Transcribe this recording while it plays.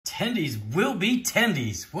Tendies will be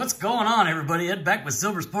tendies. What's going on, everybody? Ed back with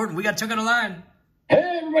SLVRsport, and we got Chuck on the line.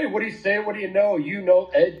 Hey, everybody, what do you say? What do you know? You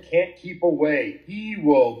know Ed can't keep away. He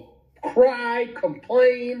will cry,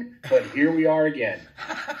 complain, but here we are again.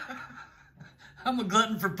 I'm a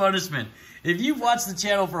glutton for punishment. If you've watched the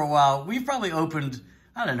channel for a while, we've probably opened,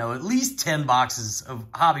 I don't know, at least 10 boxes of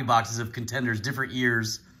hobby boxes of Contenders, different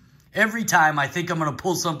years. Every time I think I'm going to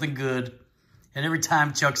pull something good, and every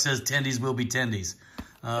time Chuck says tendies will be tendies.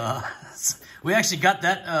 We actually got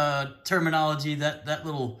that terminology, that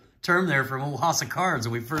little term there from old House of Cards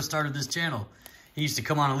when we first started this channel. He used to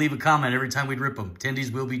come on and leave a comment every time we'd rip them.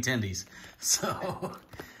 Tendies will be tendies. So,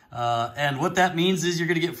 and what that means is you're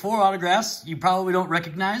going to get 4 autographs you probably don't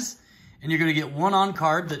recognize, and you're going to get 1 on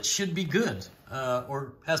card that should be good,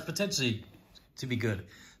 or has potentially to be good.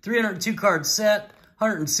 302 card set,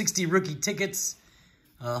 160 rookie tickets,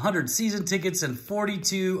 100 season tickets, and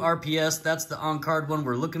 42 RPS. That's the on-card one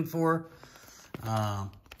we're looking for.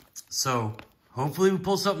 So hopefully we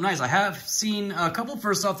pull something nice. I have seen a couple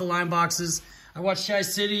first off the line boxes. I watched Shy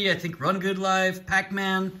City, I think Run Good Live,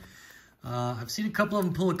 Pac-Man. I've seen a couple of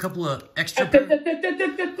them pull a couple of extra.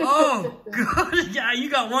 Oh, good. Yeah, you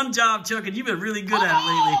got one job, Chuck, and you've been really good at it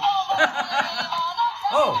lately.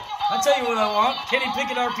 Oh, I'll tell you what I want. Kenny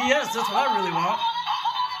Pickett RPS. That's what I really want.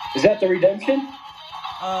 Is that the redemption?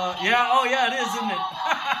 Yeah, oh yeah, it is, isn't it?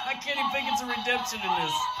 Kenny Pickett's a redemption in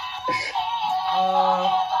this.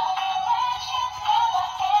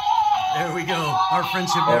 There we go. Our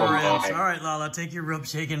friendship never ends. All right, Lala, take your rope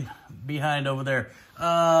shaking behind over there.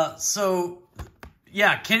 So,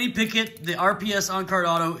 yeah, Kenny Pickett, the RPS on-card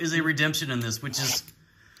auto, is a redemption in this, which is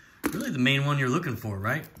really the main one you're looking for,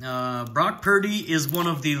 right? Brock Purdy is one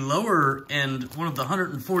of the lower end, one of the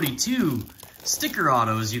 142 sticker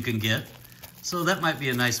autos you can get. So that might be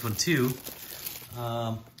a nice one, too.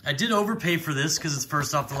 I did overpay for this because it's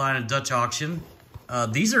first off the line at Dutch auction.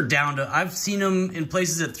 These are down to, I've seen them in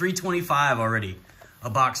places at $3.25 already,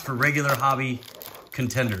 a box for regular hobby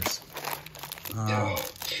Contenders.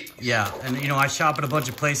 Yeah, and you know, I shop at a bunch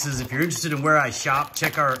of places. If you're interested in where I shop,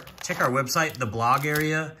 check our website, the blog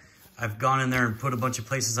area. I've gone in there and put a bunch of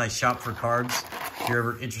places I shop for cards, if you're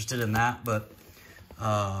ever interested in that. But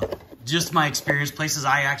just my experience, places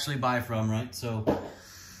I actually buy from, right? So,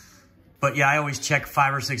 but yeah, I always check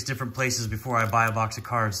 5 or 6 different places before I buy a box of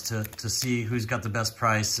cards to see who's got the best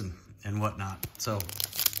price and whatnot. So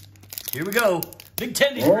here we go. Big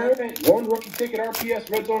tendies. All right. 1 rookie ticket RPS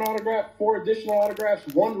red zone autograph, 4 additional autographs,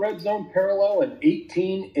 1 red zone parallel, and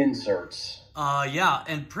 18 inserts. Yeah,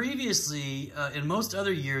 and previously, in most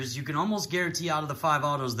other years, you can almost guarantee out of the 5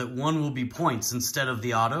 autos that 1 will be points instead of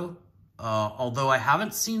the auto. Although I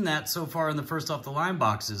haven't seen that so far in the first off the line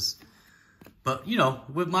boxes. But, you know,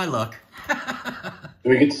 with my luck.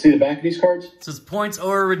 Do we get to see the back of these cards? It says points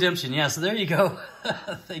or redemption. Yeah, so there you go.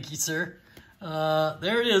 Thank you, sir.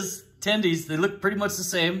 There it is. Tendies. They look pretty much the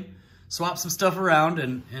same. Swap some stuff around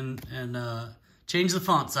and change the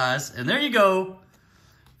font size. And there you go.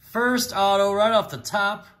 First auto right off the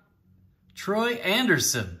top. Troy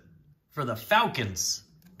Anderson for the Falcons.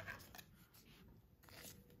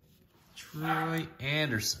 Troy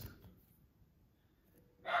Anderson.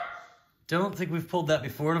 Don't think we've pulled that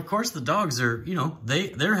before. And of course the dogs are, you know,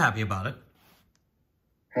 they're happy about it.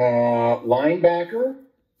 Linebacker,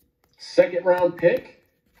 2nd round pick.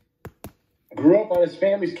 Grew up on his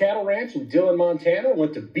family's cattle ranch in Dillon, Montana.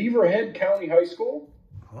 Went to Beaverhead County High School.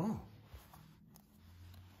 Oh.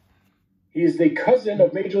 He is the cousin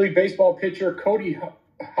of Major League Baseball pitcher Cody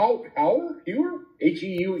Heuer?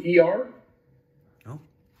 H-E-U-E-R. Oh.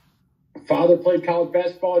 Father played college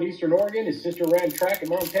basketball at Eastern Oregon. His sister ran track at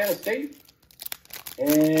Montana State.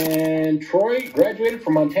 And Troy graduated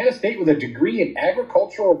from Montana State with a degree in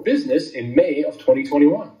agricultural business in May of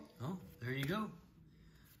 2021. Oh, there you go.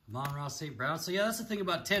 Monroe St. Brown. So yeah, that's the thing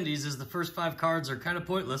about tendies is the first 5 cards are kind of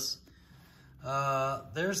pointless.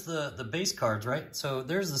 There's the base cards, right? So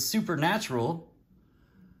there's the Supernatural,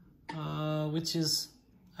 which is,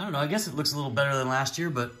 I don't know, I guess it looks a little better than last year,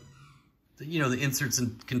 but you know, the inserts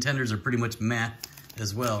and Contenders are pretty much meh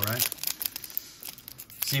as well, right?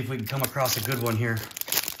 See if we can come across a good one here.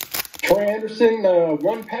 Troy Anderson,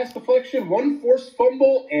 1 pass deflection, 1 forced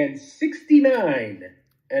fumble, and 69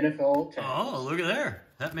 NFL tackles. Oh, look at there.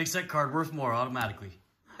 That makes that card worth more automatically.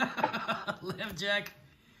 Left Jack.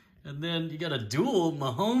 And then you got a duel,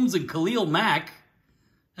 Mahomes and Khalil Mack.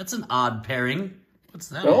 That's an odd pairing. What's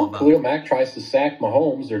that all about? Khalil Mack tries to sack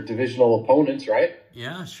Mahomes. They're divisional opponents, right?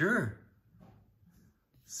 Yeah, sure.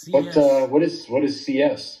 CS. What is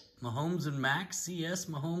CS? Mahomes and Mack? CS,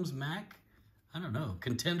 Mahomes, Mack? I don't know.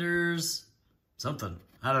 Contenders, something.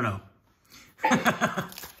 I don't know.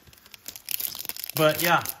 But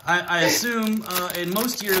yeah, I assume in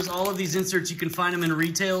most years, all of these inserts, you can find them in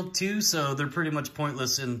retail too, so they're pretty much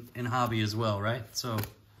pointless in hobby as well, right? So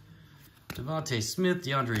Devontae Smith,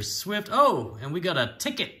 DeAndre Swift. Oh, and we got a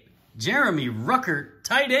ticket. Jeremy Ruckert,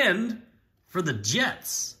 tight end for the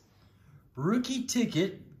Jets. Rookie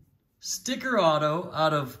ticket, sticker auto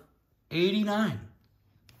out of 89.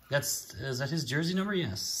 Is that his jersey number?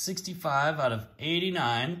 Yes, 65 out of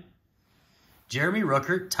 89. Jeremy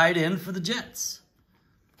Ruckert, tight end for the Jets.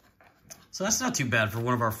 So that's not too bad for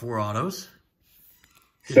one of our 4 autos.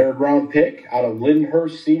 3rd round pick out of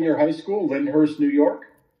Lyndhurst Senior High School, Lyndhurst, New York.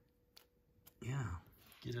 Yeah.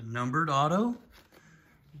 Get a numbered auto.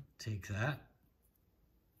 Take that.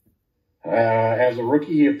 As a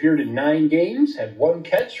rookie, he appeared in 9 games, had 1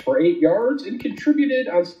 catch for 8 yards, and contributed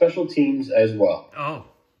on special teams as well. Oh,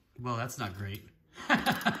 well, that's not great.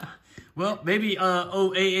 Well, maybe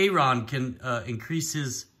Aaron can increase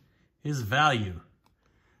his value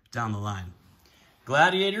down the line.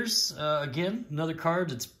 Gladiators, again, another card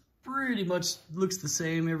that's pretty much looks the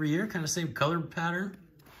same every year, kind of same color pattern.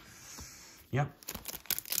 Yep.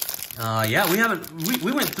 Yeah,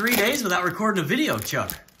 we went 3 days without recording a video,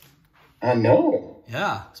 Chuck. I know.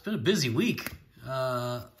 Yeah, it's been a busy week.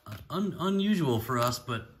 Unusual for us,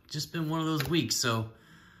 but just been one of those weeks, so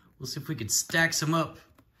we'll see if we can stack some up.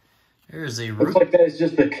 There's a... Looks like that is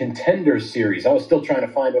just the Contenders series. I was still trying to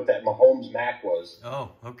find what that Mahomes Mac was.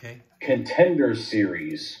 Oh, okay. Contenders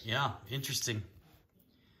series. Yeah, interesting.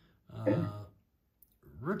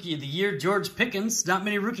 Rookie of the Year, George Pickens. Not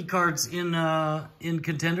many rookie cards in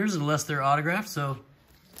Contenders unless they're autographed, so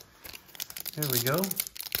there we go.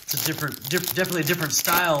 It's a definitely a different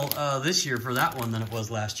style this year for that one than it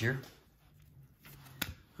was last year.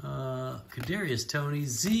 Kadarius Toney,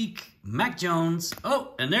 Zeke, Mac Jones.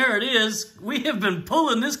 Oh, and there it is. We have been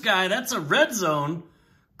pulling this guy. That's a red zone.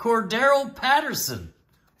 Cordero Patterson.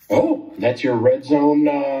 Oh, that's your red zone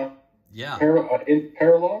yeah. In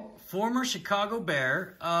parallel? Former Chicago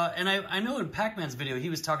Bear. And I know in Pac-Man's video, he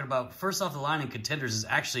was talking about first off the line in Contenders is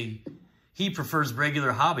actually, he prefers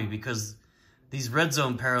regular hobby because these red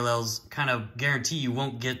zone parallels kind of guarantee you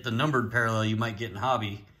won't get the numbered parallel you might get in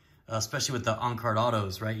hobby. Especially with the on-card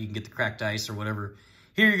autos, right? You can get the cracked ice or whatever.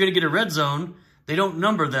 Here you're going to get a red zone. They don't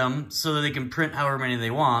number them so that they can print however many they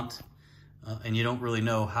want. And you don't really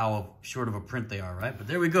know how short of a print they are, right? But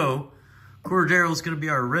there we go. Cordero's going to be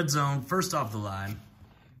our red zone first off the line.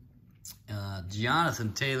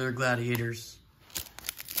 Jonathan Taylor, Gladiators.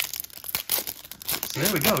 So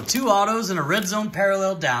there we go. 2 autos and a red zone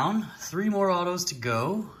parallel down. 3 more autos to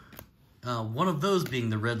go. One of those being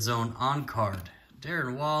the red zone on-card.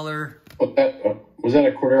 Darren Waller. Was that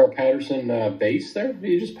a Cordero Patterson base there that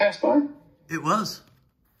you just passed by? It was.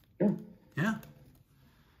 Yeah. Yeah.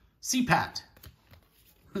 C-Pat.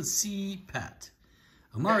 C-Pat.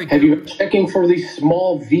 Amari. Have you been checking for the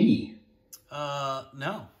small V?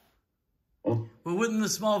 No. Oh. Well, wouldn't the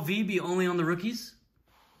small V be only on the rookies?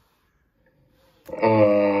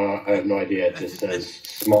 I have no idea. It just says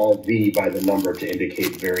small V by the number to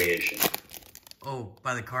indicate variation. Oh,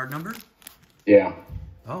 by the card number? Yeah.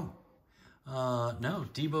 Oh. No.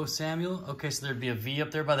 Debo Samuel. Okay, so there'd be a V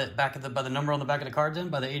up there by the number on the back of the card then,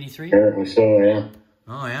 by the 83? Apparently so, yeah.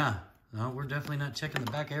 Oh, yeah. No, we're definitely not checking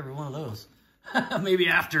the back of every one of those. Maybe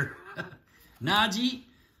after. Najee,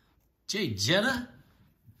 Jay Jetta,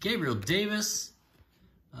 Gabriel Davis,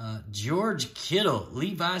 George Kittle,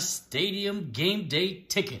 Levi Stadium game day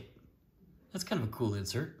ticket. That's kind of a cool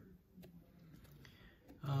insert.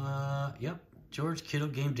 Yep. George Kittle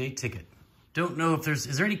game day ticket. Don't know if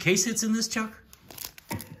is there any case hits in this, Chuck?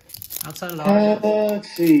 Outside of the autographs? Let's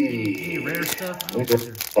see. Any rare stuff?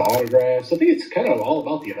 The autographs. I think it's kind of all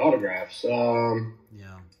about the autographs.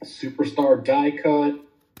 Yeah. Superstar die cut.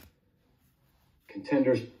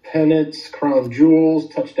 Contenders pennants, crown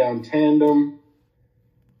jewels, touchdown tandem.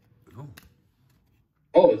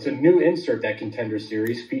 Oh, it's a new insert, that Contender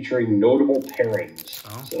series, featuring notable pairings.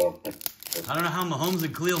 Oh. So I don't know how Mahomes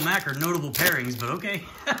and Khalil Mack are notable pairings, but okay.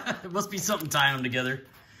 It must be something tying them together.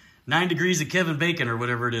 9 degrees of Kevin Bacon or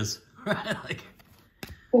whatever it is.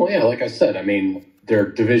 Well, yeah, like I said, I mean, they're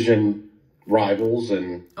division rivals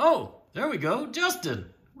and... Oh, there we go. Justin.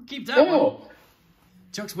 We'll keep that one.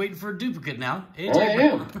 Chuck's waiting for a duplicate now. AJ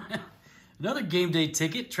Brown. Another game day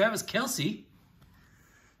ticket. Travis Kelce.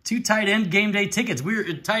 2 tight end game day tickets. We're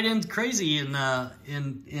tight end crazy in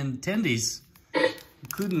tendies,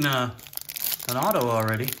 including an auto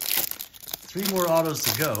already. 3 more autos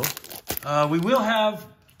to go. We will have.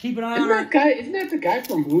 Keep an eye on that guy. Isn't that the guy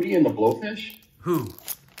from Hootie and the Blowfish? Who?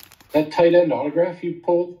 That tight end autograph you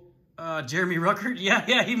pulled? Jeremy Ruckert.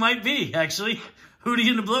 Yeah, he might be actually. Hootie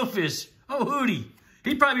and the Blowfish. Oh, Hootie.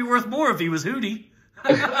 He'd probably be worth more if he was Hootie.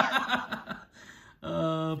 Patty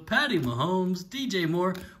Mahomes, DJ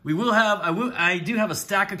Moore. I do have a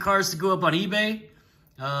stack of cards to go up on eBay.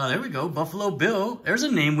 There we go. Buffalo Bill. There's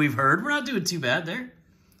a name we've heard. We're not doing too bad there.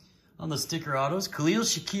 On the sticker autos. Khalil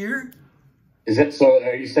Shakir. Is that so?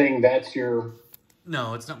 Are you saying that's your...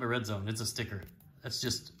 No, it's not my red zone. It's a sticker. That's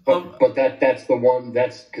just... But that's the one,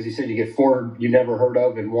 that's... Because you said you get 4 you never heard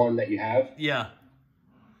of and 1 that you have? Yeah.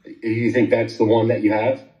 You think that's the one that you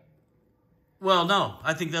have? Well, no.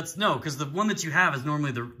 I think that's... No, because the one that you have is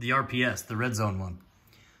normally the RPS, the red zone one.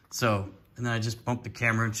 So, and then I just bumped the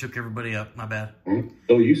camera and shook everybody up. My bad.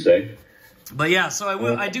 So you say. But yeah,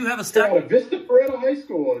 so I do have a stack... Out of Vista Ferretta High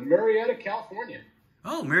School in Marietta, California.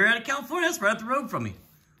 Oh, Marietta, California. That's right up the road from me.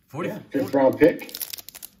 5th round pick.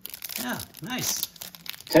 Yeah, nice.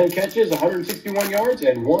 10 catches, 161 yards,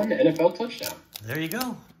 and 1 NFL touchdown. There you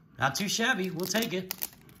go. Not too shabby. We'll take it.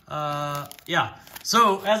 Yeah.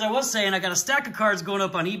 So, as I was saying, I got a stack of cards going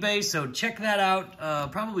up on eBay, so check that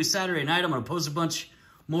out. Probably Saturday night. I'm going to post a bunch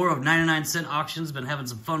more of 99-cent auctions. Been having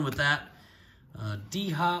some fun with that.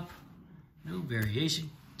 D-Hop. No variation.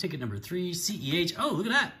 Ticket number 3. CEH. Oh, look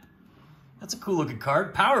at that. That's a cool-looking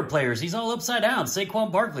card. Power players. He's all upside down.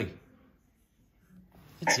 Saquon Barkley.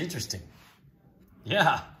 It's interesting.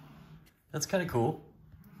 Yeah. That's kind of cool.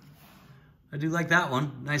 I do like that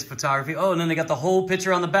one. Nice photography. Oh, and then they got the whole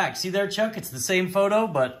picture on the back. See there, Chuck? It's the same photo,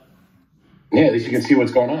 but... Yeah, at least you can see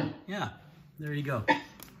what's going on. Yeah. There you go.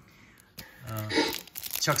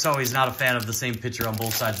 Chuck's always not a fan of the same picture on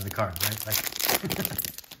both sides of the card, right? Like...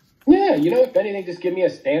 Yeah, you know, if anything, just give me a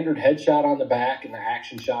standard headshot on the back and the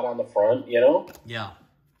action shot on the front, you know? Yeah.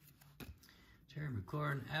 Terry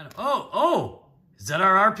McLaurin, Adam. Oh! Is that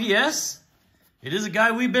our RPS? It is a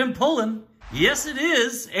guy we've been pulling. Yes, it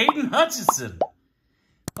is. Aiden Hutchinson.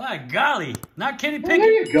 By golly. Not Kenny Pickett. Well,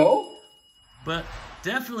 there you go. But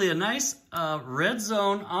definitely a nice red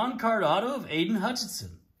zone on-card auto of Aiden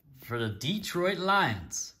Hutchinson for the Detroit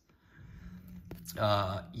Lions.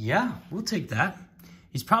 Yeah, we'll take that.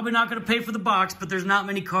 He's probably not going to pay for the box, but there's not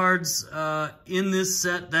many cards in this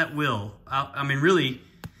set that will. I mean, really,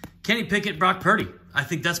 Kenny Pickett, Brock Purdy. I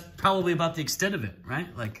think that's probably about the extent of it, right?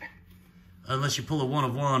 Like, unless you pull a 1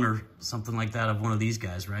 of 1 or something like that of one of these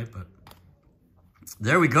guys, right? But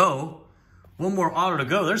there we go. One more auto to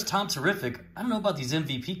go. There's Tom Terrific. I don't know about these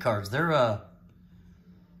MVP cards. They're, I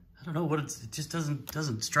don't know what it just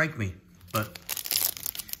doesn't strike me. But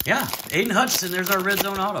yeah, Aiden Hutchinson. There's our red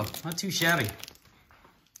zone auto. Not too shabby.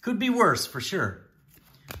 Could be worse, for sure.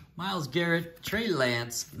 Myles Garrett, Trey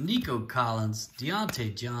Lance, Nico Collins,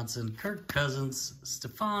 Deontay Johnson, Kirk Cousins,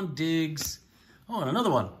 Stephon Diggs. Oh, and another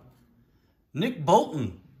one. Nick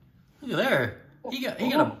Bolton. Look at there. He got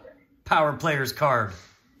a power player's card.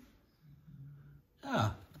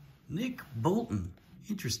 Ah, Nick Bolton.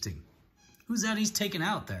 Interesting. Who's that he's taking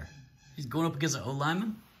out there? He's going up against an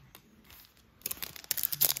O-lineman?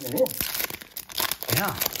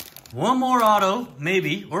 Yeah. One more auto,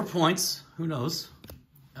 maybe, or points. Who knows?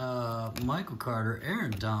 Michael Carter,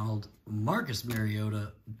 Aaron Donald, Marcus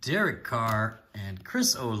Mariota, Derek Carr, and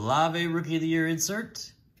Chris Olave, Rookie of the Year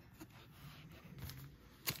insert.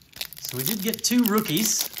 So we did get 2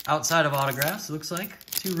 rookies outside of autographs, it looks like.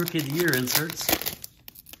 2 Rookie of the Year inserts.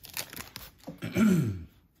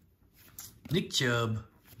 Nick Chubb,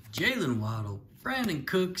 Jalen Waddle, Brandon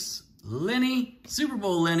Cooks, Lenny, Super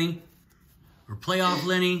Bowl Lenny, or playoff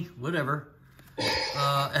Lenny, whatever.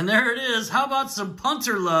 And there it is. How about some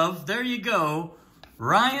punter love? There you go.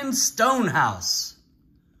 Ryan Stonehouse.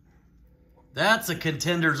 That's a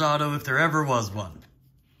Contenders auto if there ever was one.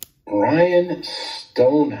 Ryan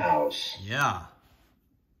Stonehouse. Yeah.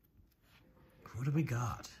 What do we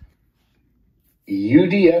got?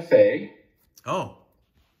 UDFA. Oh.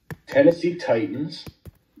 Tennessee Titans.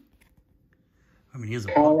 I mean, he is a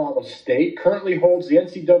Colorado State currently holds the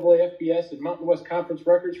NCAA FBS and Mountain West Conference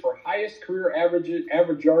records for highest career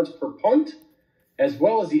average yards per punt, as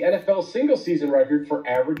well as the NFL single season record for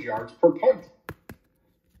average yards per punt.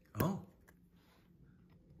 Oh.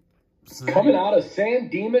 So coming out of San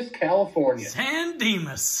Dimas, California. San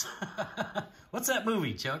Dimas. What's that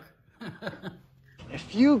movie, Chuck?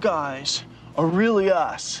 If you guys are really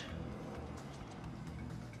us,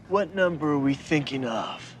 what number are we thinking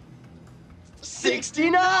of?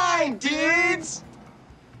 69, dudes!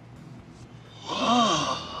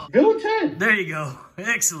 Bill and Ted. There you go.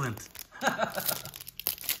 Excellent.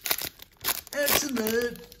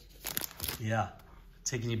 Excellent. Yeah.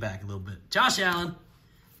 Taking you back a little bit. Josh Allen,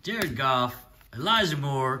 Jared Goff, Elijah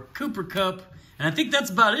Moore, Cooper Kupp, and I think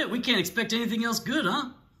that's about it. We can't expect anything else good, huh?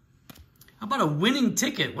 How about a winning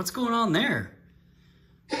ticket? What's going on there?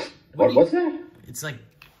 What's that? It's like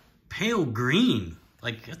pale green.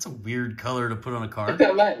 Like, that's a weird color to put on a card.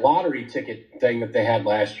 Like that lottery ticket thing that they had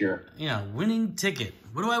last year. Yeah, winning ticket.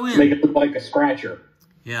 What do I win? Make it look like a scratcher.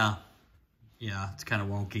 Yeah. Yeah, it's kind of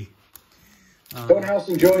wonky. Stonehouse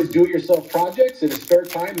enjoys do-it-yourself projects. In his spare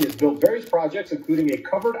time, he has built various projects, including a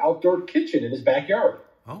covered outdoor kitchen in his backyard.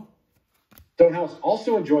 Oh. Stonehouse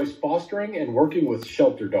also enjoys fostering and working with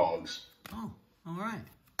shelter dogs. Oh, all right.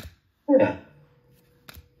 Yeah.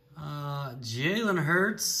 Jalen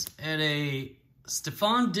Hurts at a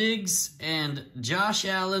Stephon Diggs and Josh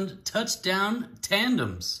Allen touchdown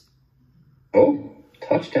tandems. Oh,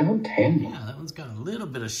 touchdown tandem. Yeah, that one's got a little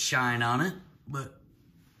bit of shine on it, but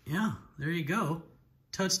yeah, there you go.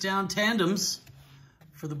 Touchdown tandems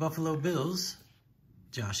for the Buffalo Bills,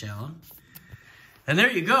 Josh Allen. And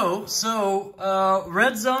there you go. So,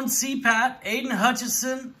 Red Zone CPAT, Aiden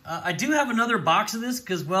Hutchinson. I do have another box of this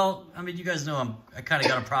because, well, I mean, you guys know I kind of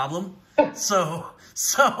got a problem. So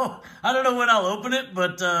I don't know when I'll open it,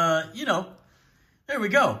 but, you know, there we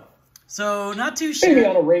go. So, not too shabby. Maybe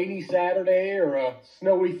on a rainy Saturday or a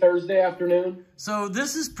snowy Thursday afternoon. So,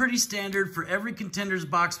 this is pretty standard for every Contenders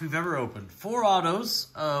box we've ever opened. 4 autos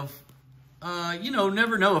of, you know,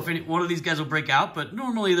 never know if one of these guys will break out, but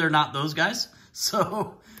normally they're not those guys.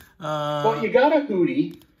 So, well, you got a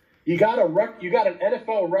Hootie. You got an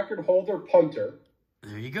NFL record holder punter.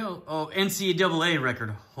 There you go. Oh, NCAA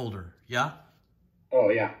record holder. Yeah? Oh,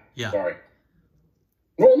 yeah. Yeah. Sorry.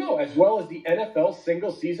 Well, no, as well as the NFL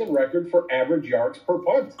single-season record for average yards per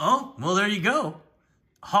punt. Oh, well, there you go.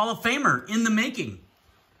 Hall of Famer in the making.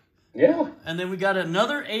 Yeah. And then we got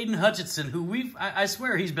another Aiden Hutchinson, who I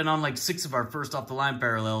swear he's been on like 6 of our first off-the-line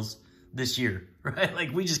parallels this year, right?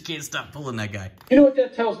 Like, we just can't stop pulling that guy. You know what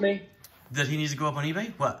that tells me? That he needs to go up on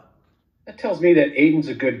eBay? What? That tells me that Aiden's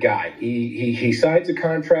a good guy. He signs a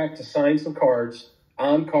contract to sign some cards,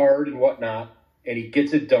 on card and whatnot, and he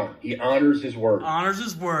gets it done. He honors his word. Honors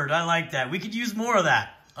his word. I like that. We could use more of that.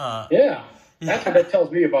 Yeah. That's what that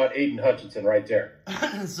tells me about Aiden Hutchinson right there.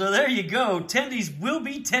 So there you go. Tendies will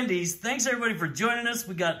be tendies. Thanks, everybody, for joining us.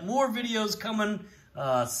 We got more videos coming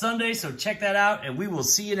Sunday, so check that out, and we will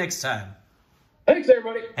see you next time. Thanks,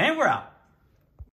 everybody. And we're out.